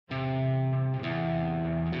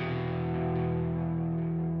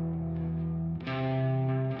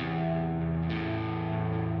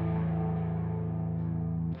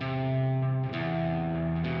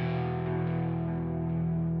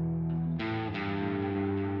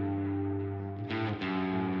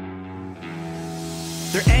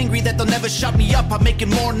They're angry that they'll never shut me up. I'm making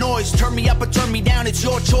more noise. Turn me up or turn me down, it's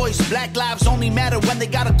your choice. Black lives only matter when they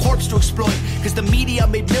got a corpse to exploit. Cause the media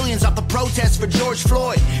made millions off the protests for George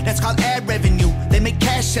Floyd. That's called ad revenue. They make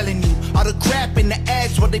cash selling you all the crap in the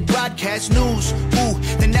ads while they broadcast news. Ooh,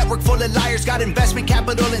 the network full of liars got investment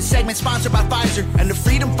capital and segments sponsored by Pfizer. And the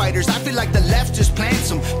freedom fighters, I feel like the left just plants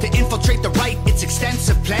them to infiltrate the right. It's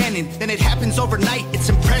extensive planning, then it happens overnight. It's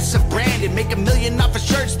impressive branding. Make $1 million off of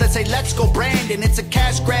shirts that say let's go Brandon. It's a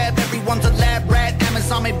cash grab, everyone's a lab rat.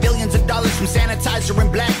 Amazon made billions of dollars from sanitizer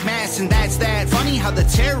and black masks, and that's that. Funny how the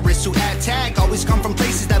terrorists who attack always come from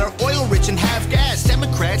places that are oil rich and have gas.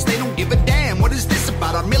 Democrats, they don't give a damn. What is this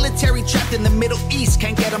about? Our military trapped in the Middle East,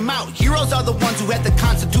 can't get them out. Heroes are the ones who had the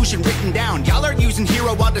Constitution written down. Y'all are using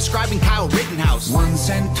hero while describing Kyle Rittenhouse. 1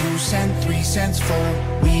 cent, 2 cent, 3 cents, 4.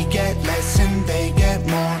 We get less and they get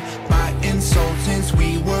more. By insult since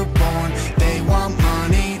we were born. They want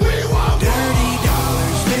money. Dirty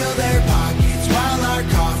dollars fill their pockets while our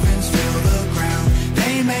coffins fill the ground.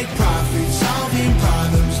 They make profits solving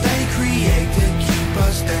problems they create to keep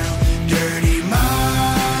us down. Dirty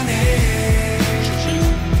money.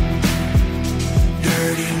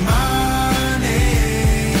 Dirty money.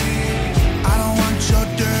 I don't want your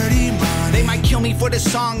dirty money. They might kill me for this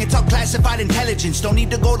song, it's all classified intelligence. Don't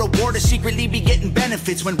need to go to war to secretly be getting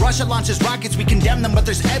benefits. When Russia launches rockets, we condemn them, but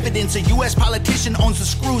there's evidence a US politician owns the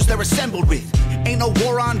screws they're assembled with. Ain't no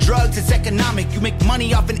war on drugs, it's economic. You make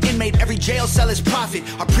money off an inmate, every jail cell is profit.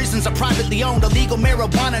 Our prisons are privately owned, illegal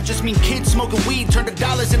marijuana just mean kids smoking weed turn to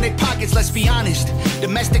dollars in their pockets, let's be honest.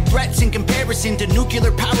 Domestic threats in comparison to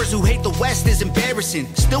nuclear powers who hate the West is embarrassing.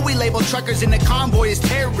 Still we label truckers in the convoy as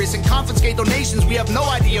terrorists and confiscate donations, we have no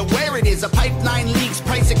idea where it is. A pipeline leaks,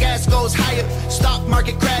 price of gas goes higher. Stock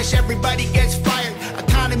market crash, everybody gets fired.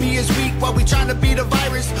 Economy is weak while we trying to beat a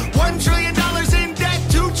virus. $1 trillion in debt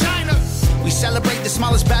to China. We celebrate the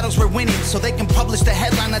smallest battles we're winning, so they can publish the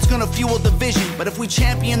headline that's gonna fuel the vision. But if we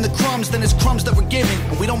champion the crumbs, then it's crumbs that we're given.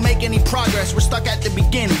 And we don't make any progress, we're stuck at the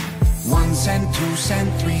beginning. 1 cent, 2 cent,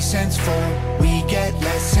 3 cents, 4. We get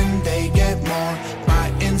less and they get more.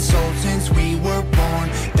 By insult since we were born.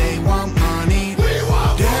 They want money.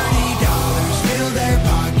 Dirty dollars fill their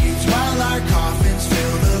pockets while our coffins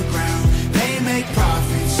fill the ground. They make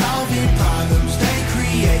profits solving problems they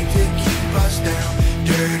create to keep us down.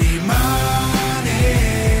 Dirty money.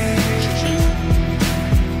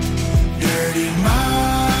 Dirty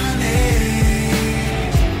money.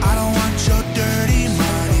 I don't want your dirty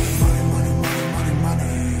money. Money, money, money, money,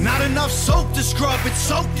 money. Not enough soap to scrub, it's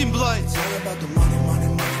soaked in blood. It's all about the money, money,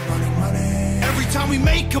 money, money, money. Every time we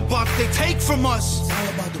make a buck, they take from us. It's all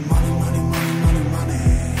about the money, money, money, money,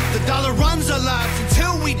 money. The dollar runs our lives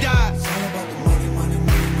until we die. It's all about the money, money,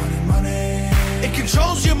 money, money, money. It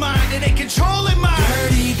controls your mind and they control mine.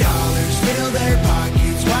 Dirty dollars fill their pockets.